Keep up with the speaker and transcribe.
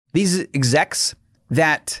These execs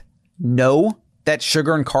that know that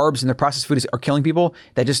sugar and carbs in their processed food are killing people,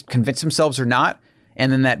 that just convince themselves or not,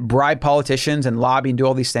 and then that bribe politicians and lobby and do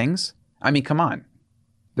all these things. I mean, come on.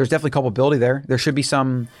 There's definitely culpability there. There should be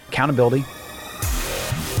some accountability.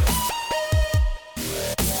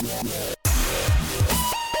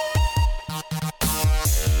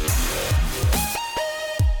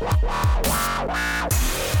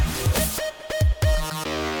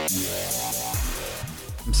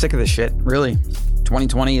 I'm sick of this shit, really.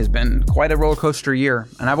 2020 has been quite a roller coaster year,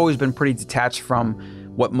 and I've always been pretty detached from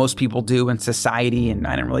what most people do in society, and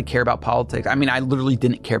I didn't really care about politics. I mean, I literally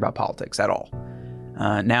didn't care about politics at all.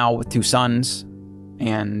 Now with 2 sons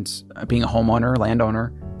and being a homeowner,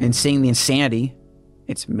 landowner, and seeing the insanity,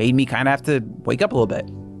 it's made me kind of have to wake up a little bit.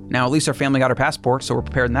 Now, at least our family got our passport, so we're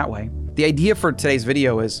prepared in that way. The idea for today's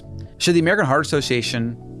video is, should the American Heart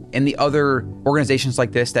Association and the other organizations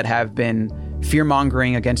like this that have been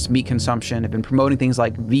fear-mongering against meat consumption, have been promoting things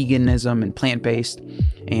like veganism and plant-based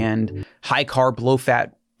and high-carb,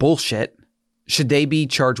 low-fat bullshit, should they be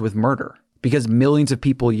charged with murder? Because millions of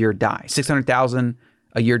people a year die. 600,000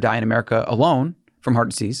 a year die in America alone from heart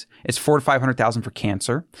disease. It's 400,000 to 500,000 for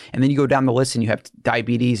cancer. And then you go down the list and you have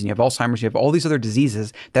diabetes and you have Alzheimer's, you have all these other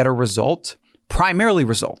diseases that are primarily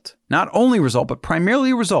result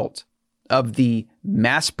of the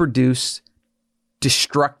mass-produced,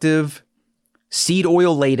 destructive, seed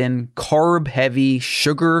oil-laden, carb-heavy,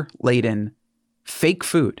 sugar-laden, fake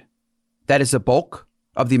food that is the bulk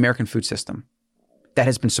of the American food system that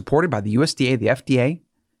has been supported by the USDA, the FDA,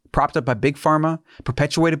 propped up by Big Pharma,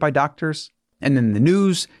 perpetuated by doctors, and then the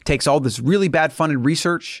news takes all this really bad funded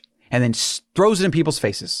research and then throws it in people's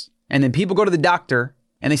faces. And then people go to the doctor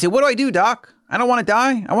and they say, "What do I do, doc? I don't want to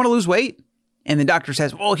die. I want to lose weight." And the doctor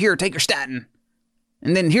says, "Well, here, take your statin.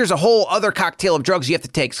 And then here's a whole other cocktail of drugs you have to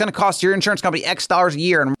take. It's going to cost your insurance company X dollars a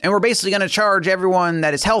year. And we're basically going to charge everyone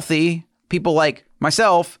that is healthy, people like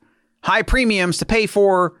myself, high premiums to pay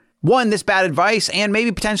for, one, this bad advice, and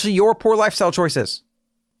maybe potentially your poor lifestyle choices.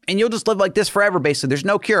 And you'll just live like this forever, basically. There's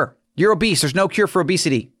no cure. You're obese. There's no cure for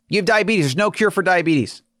obesity. You have diabetes. There's no cure for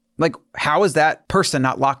diabetes." Like, how is that person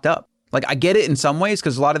not locked up? Like, I get it in some ways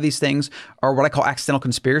because a lot of these things are what I call accidental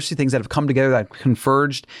conspiracy, things that have come together, that have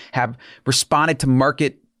converged, have responded to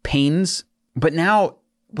market pains. But now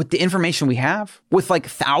with the information we have, with like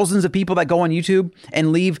thousands of people that go on YouTube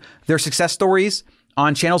and leave their success stories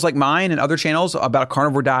on channels like mine and other channels about a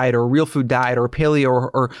carnivore diet or a real food diet or a paleo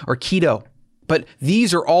or keto. But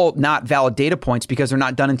these are all not valid data points because they're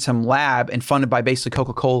not done in some lab and funded by basically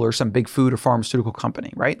Coca-Cola or some big food or pharmaceutical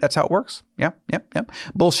company, right? That's how it works. Yep.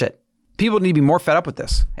 Bullshit. People need to be more fed up with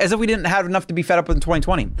this, as if we didn't have enough to be fed up with in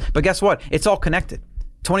 2020. But guess what? It's all connected.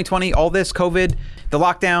 2020, all this, COVID, the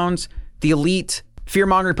lockdowns, the elite,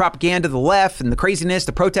 fear-mongering propaganda, the left, and the craziness,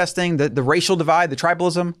 the protesting, the racial divide, the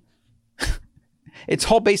tribalism. It's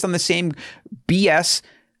all based on the same BS,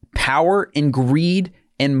 power and greed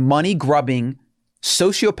and money-grubbing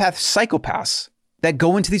sociopath psychopaths that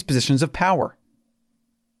go into these positions of power.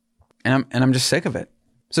 And I'm just sick of it.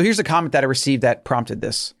 So here's a comment that I received that prompted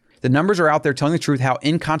this. The numbers are out there telling the truth how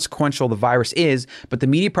inconsequential the virus is, but the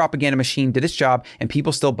media propaganda machine did its job and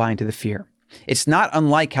people still buy into the fear. It's not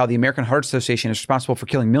unlike how the American Heart Association is responsible for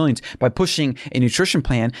killing millions by pushing a nutrition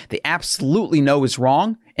plan they absolutely know is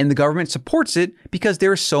wrong, and the government supports it because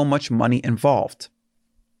there is so much money involved.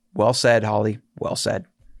 Well said, Holly. Well said.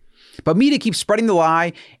 But media keeps spreading the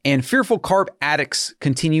lie, and fearful carb addicts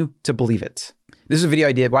continue to believe it. This is a video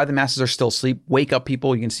I did, Why the Masses Are Still Asleep. Wake up,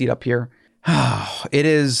 people. You can see it up here. It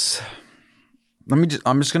is, I'm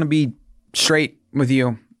just going to be straight with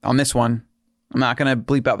you on this one. I'm not going to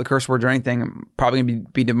bleep out the curse words or anything. I'm probably going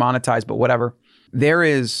to be demonetized, but whatever.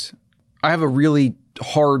 I have a really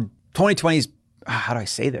hard, 2020's, how do I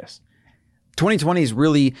say this? 2020 has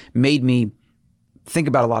really made me think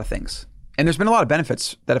about a lot of things. And there's been a lot of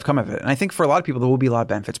benefits that have come of it. And I think for a lot of people, there will be a lot of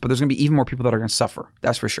benefits, but there's going to be even more people that are going to suffer.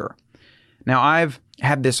 That's for sure. Now, I've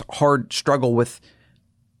had this hard struggle with,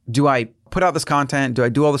 do I put out this content? Do I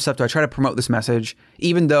do all this stuff? Do I try to promote this message?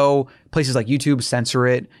 Even though places like YouTube censor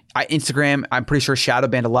it. Instagram, I'm pretty sure shadow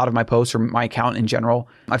banned a lot of my posts or my account in general.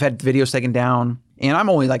 I've had videos taken down, and I'm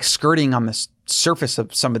only like skirting on the surface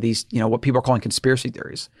of some of these, what people are calling conspiracy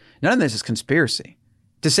theories. None of this is conspiracy.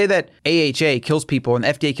 To say that AHA kills people and the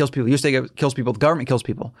FDA kills people, USDA kills people, the government kills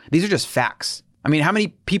people, these are just facts. I mean, how many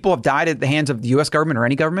people have died at the hands of the US government or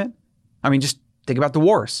any government? I mean, just think about the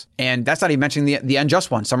wars. And that's not even mentioning the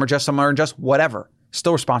unjust ones. Some are just, some are unjust, whatever.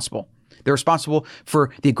 Still responsible. They're responsible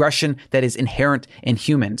for the aggression that is inherent in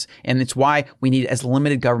humans. And it's why we need as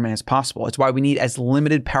limited government as possible. It's why we need as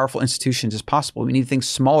limited powerful institutions as possible. We need things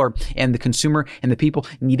smaller, and the consumer and the people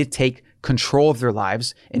need to take control of their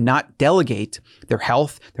lives and not delegate their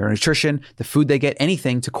health, their nutrition, the food they get,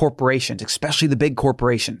 anything to corporations, especially the big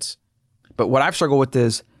corporations. But what I've struggled with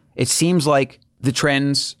is it seems like the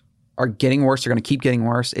trends are getting worse. They're going to keep getting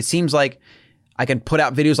worse. It seems like I can put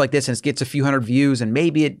out videos like this and it gets a few hundred views and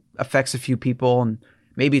maybe it affects a few people and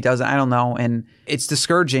maybe it doesn't. I don't know. And it's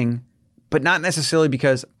discouraging, but not necessarily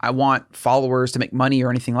because I want followers to make money or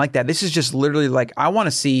anything like that. This is just literally like, I want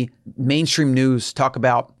to see mainstream news talk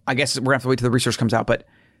about, I guess we're going to have to wait till the research comes out, but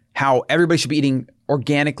how everybody should be eating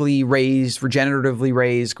organically raised, regeneratively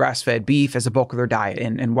raised, grass-fed beef as a bulk of their diet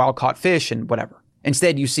and wild-caught fish and whatever.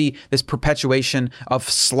 Instead, you see this perpetuation of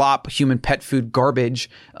slop, human pet food garbage,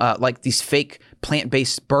 like these fake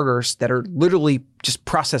plant-based burgers that are literally just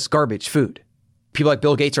processed garbage food. People like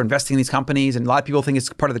Bill Gates are investing in these companies, and a lot of people think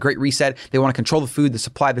it's part of the Great Reset. They want to control the food, the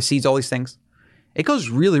supply, the seeds, all these things. It goes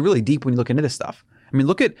really, really deep when you look into this stuff. I mean,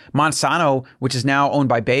 look at Monsanto, which is now owned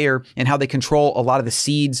by Bayer, and how they control a lot of the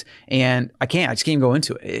seeds. And I just can't even go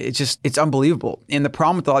into it. It's unbelievable. And the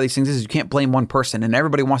problem with a lot of these things is you can't blame one person, and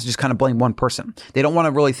everybody wants to just kind of blame one person. They don't want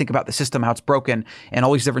to really think about the system, how it's broken, and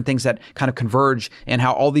all these different things that kind of converge, and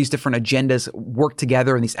how all these different agendas work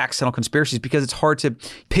together in these accidental conspiracies, because it's hard to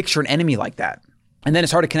picture an enemy like that. And then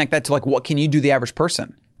it's hard to connect that to like, what can you do, the average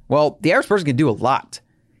person? Well, the average person can do a lot.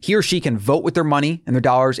 He or she can vote with their money and their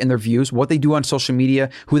dollars and their views, what they do on social media,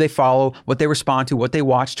 who they follow, what they respond to, what they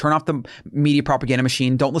watch. Turn off the media propaganda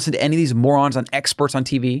machine. Don't listen to any of these morons on experts on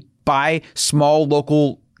TV. Buy small,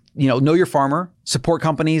 local, know your farmer. Support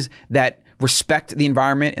companies that respect the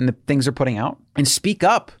environment and the things they're putting out. And speak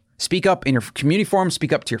up. Speak up in your community forums.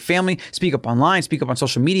 Speak up to your family. Speak up online. Speak up on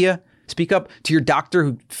social media. Speak up to your doctor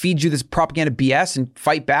who feeds you this propaganda BS and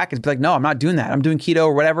fight back and be like, no, I'm not doing that. I'm doing keto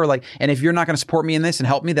or whatever. And if you're not going to support me in this and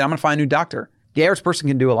help me, then I'm going to find a new doctor. The average person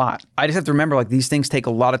can do a lot. I just have to remember, these things take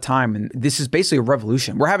a lot of time. And this is basically a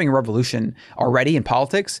revolution. We're having a revolution already in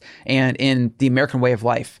politics and in the American way of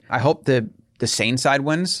life. I hope the sane side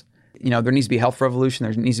wins. There needs to be a health revolution.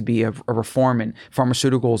 There needs to be a reform in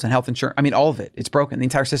pharmaceuticals and health insurance. I mean, all of it. It's broken. The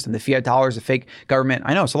entire system, the fiat dollars, the fake government.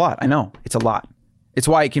 I know it's a lot. I know it's a lot. It's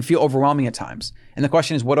why it can feel overwhelming at times. And the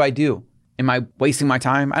question is, what do I do? Am I wasting my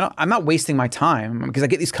time? I'm not wasting my time, because I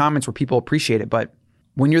get these comments where people appreciate it. But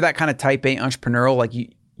when you're that kind of type A entrepreneurial,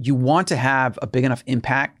 you want to have a big enough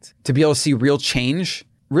impact to be able to see real change.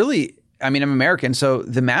 Really, I'm American, so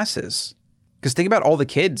the masses. Because think about all the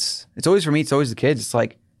kids. It's always the kids. It's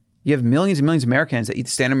like you have millions and millions of Americans that eat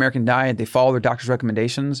the standard American diet. They follow their doctor's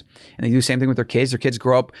recommendations, and they do the same thing with their kids. Their kids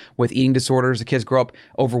grow up with eating disorders. The kids grow up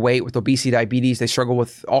overweight with obesity, diabetes. They struggle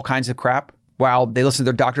with all kinds of crap while they listen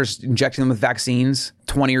to their doctors injecting them with vaccines,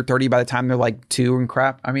 20 or 30 by the time they're like 2 and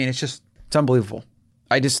crap. it's unbelievable.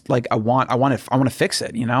 I want to fix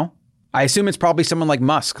it, I assume it's probably someone like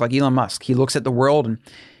Musk, like Elon Musk. He looks at the world and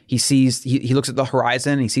he looks at the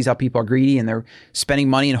horizon and he sees how people are greedy and they're spending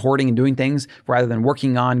money and hoarding and doing things rather than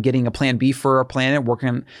working on getting a plan B for our planet,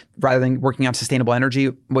 rather than working on sustainable energy,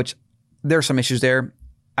 which there are some issues there.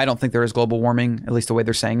 I don't think there is global warming, at least the way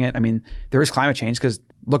they're saying it. There is climate change, because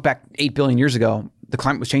look back 8 billion years ago, the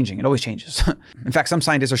climate was changing. It always changes. In fact, some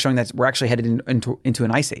scientists are showing that we're actually headed into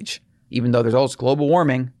an ice age, even though there's all this global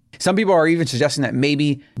warming. Some people are even suggesting that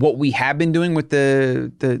maybe what we have been doing with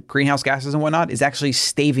the greenhouse gases and whatnot is actually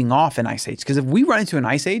staving off an ice age. Because if we run into an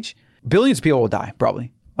ice age, billions of people will die,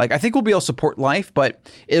 probably. I think we'll be able to support life, but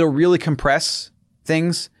it'll really compress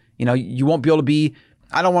things. You won't be able to be,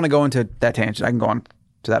 I don't want to go into that tangent. I can go on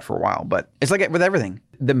to that for a while, but it's like with everything.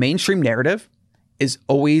 The mainstream narrative is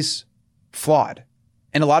always flawed.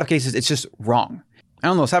 In a lot of cases, it's just wrong. I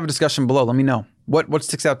don't know. Let's have a discussion below. Let me know. What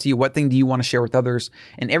sticks out to you? What thing do you want to share with others?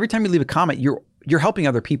 And every time you leave a comment, you're helping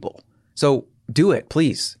other people. So do it,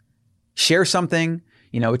 please. Share something,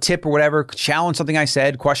 a tip or whatever. Challenge something I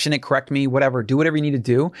said. Question it. Correct me. Whatever. Do whatever you need to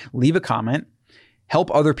do. Leave a comment.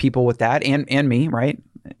 Help other people with that and me. Right?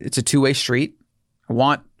 It's a two-way street. I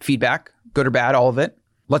want feedback, good or bad, all of it.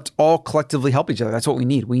 Let's all collectively help each other. That's what we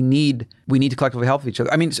need. We need to collectively help each other.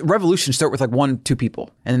 Revolutions start with 1-2 people,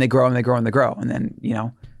 and then they grow and they grow and they grow, and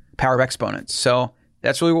then power of exponents. So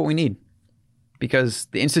that's really what we need, because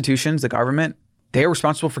the institutions, the government, they are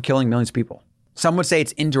responsible for killing millions of people. Some would say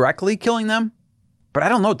it's indirectly killing them, but I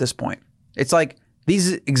don't know at this point. It's like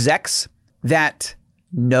these execs that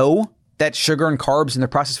know that sugar and carbs and their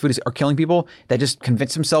processed food are killing people, that just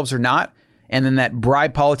convince themselves they're not, and then that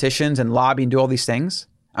bribe politicians and lobby and do all these things.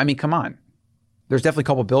 Come on. There's definitely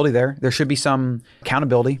culpability there. There should be some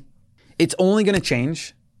accountability. It's only going to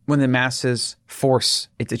change when the masses force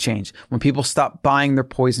it to change, when people stop buying their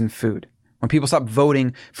poison food, when people stop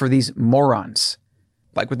voting for these morons,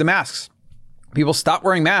 like with the masks. People stop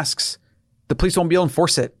wearing masks, the police won't be able to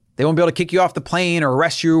enforce it. They won't be able to kick you off the plane or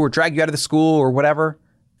arrest you or drag you out of the school or whatever.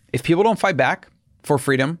 If people don't fight back for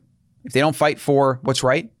freedom, if they don't fight for what's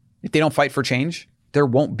right, if they don't fight for change, there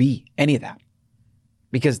won't be any of that.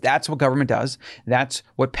 Because that's what government does. That's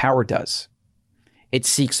what power does. It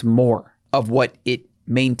seeks more of what it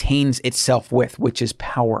maintains itself with, which is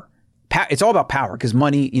power. It's all about power because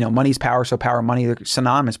money, money's power, so power and money are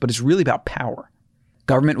synonymous, but it's really about power.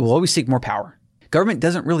 Government will always seek more power. Government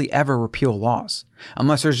doesn't really ever repeal laws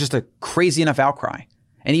unless there's just a crazy enough outcry.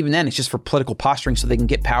 And even then, it's just for political posturing so they can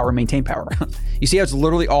get power and maintain power. You see how it's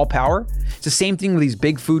literally all power? It's the same thing with these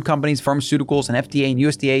big food companies, pharmaceuticals, and FDA and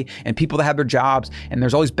USDA, and people that have their jobs, and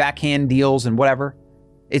there's always backhand deals and whatever.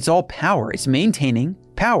 It's all power. It's maintaining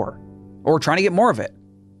power or trying to get more of it,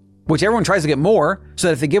 which everyone tries to get more so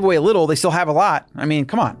that if they give away a little, they still have a lot. I mean,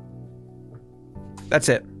 come on. That's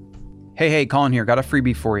it. Hey, Colin here. Got a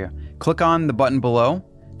freebie for you. Click on the button below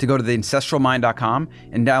to go to theancestralmind.com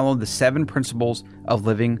and download the 7 Principles of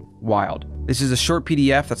Living Wild. This is a short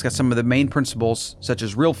PDF that's got some of the main principles, such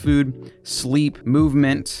as real food, sleep,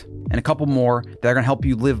 movement, and a couple more that are going to help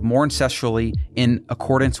you live more ancestrally in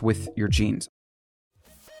accordance with your genes.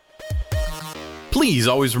 Please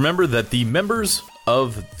always remember that the members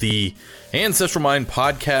of the Ancestral Mind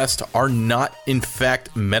podcast are not, in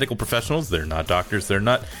fact, medical professionals. They're not doctors. They're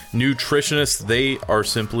not nutritionists. They are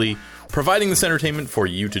simply providing this entertainment for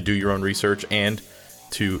you to do your own research and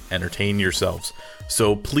to entertain yourselves.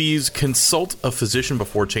 So please consult a physician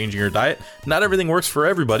before changing your diet. Not everything works for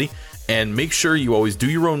everybody. And make sure you always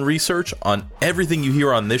do your own research on everything you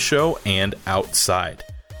hear on this show and outside.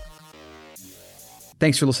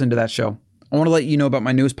 Thanks for listening to that show. I want to let you know about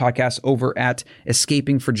my newest podcast over at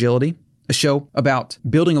Escaping Fragility, a show about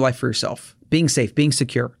building a life for yourself, being safe, being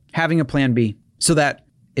secure, having a plan B, so that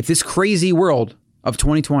if this crazy world of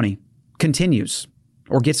 2020 continues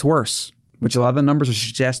or gets worse, which a lot of the numbers are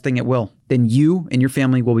suggesting it will, then you and your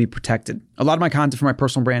family will be protected. A lot of my content for my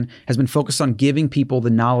personal brand has been focused on giving people the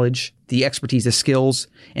knowledge, the expertise, the skills,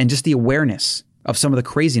 and just the awareness of some of the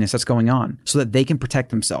craziness that's going on so that they can protect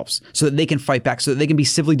themselves, so that they can fight back, so that they can be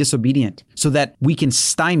civilly disobedient, so that we can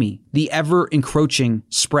stymie the ever encroaching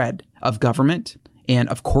spread of government and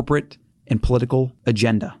of corporate and political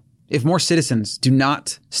agenda. If more citizens do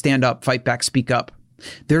not stand up, fight back, speak up,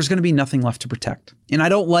 there's going to be nothing left to protect. And I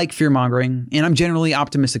don't like fear mongering, and I'm generally an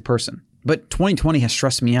optimistic person, but 2020 has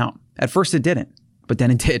stressed me out. At first it didn't, but then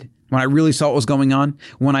it did. When I really saw what was going on,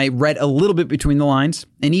 when I read a little bit between the lines,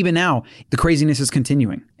 and even now, the craziness is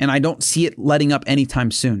continuing, and I don't see it letting up anytime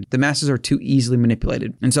soon. The masses are too easily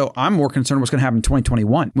manipulated. And so I'm more concerned what's going to happen in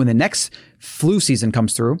 2021 when the next flu season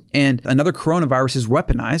comes through and another coronavirus is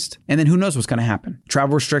weaponized, and then who knows what's going to happen.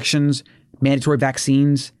 Travel restrictions, mandatory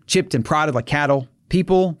vaccines, chipped and prodded like cattle.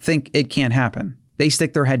 People think it can't happen. They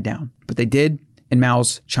stick their head down, but they did in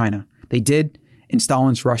Mao's China. They did in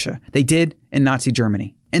Stalin's Russia. They did in Nazi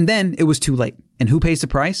Germany. And then it was too late. And who pays the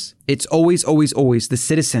price? It's always, always, always the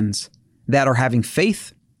citizens that are having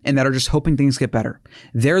faith and that are just hoping things get better.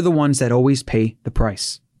 They're the ones that always pay the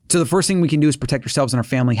price. So the first thing we can do is protect ourselves and our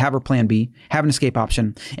family, have our plan B, have an escape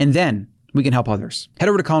option, and then we can help others. Head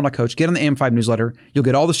over to Colin.coach, get on the AM5 newsletter. You'll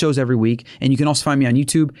get all the shows every week, and you can also find me on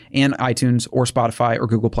YouTube and iTunes or Spotify or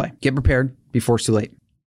Google Play. Get prepared before it's too late.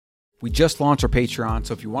 We just launched our Patreon,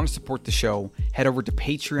 so if you want to support the show, head over to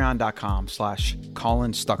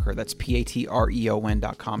patreon.com/Colin Stuckert. That's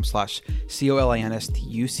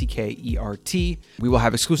patreon.com/COLINSTUCKERT. We will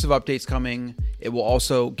have exclusive updates coming. It will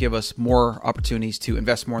also give us more opportunities to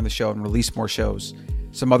invest more in the show and release more shows.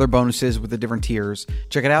 Some other bonuses with the different tiers.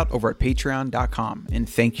 Check it out over at patreon.com, and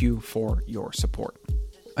thank you for your support.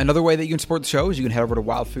 Another way that you can support the show is you can head over to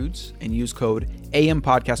Wild Foods and use code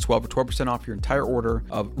AMPodcast12 for 12% off your entire order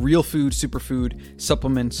of real food, superfood,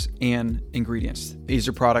 supplements, and ingredients. These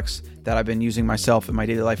are products that I've been using myself in my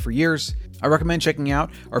daily life for years. I recommend checking out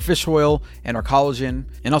our fish oil and our collagen,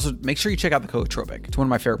 and also make sure you check out the Cocotropic. It's one of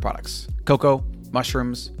my favorite products. Cocoa,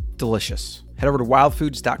 mushrooms, delicious. Head over to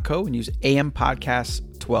wildfoods.co and use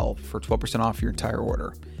AMPodcast12 for 12% off your entire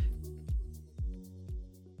order.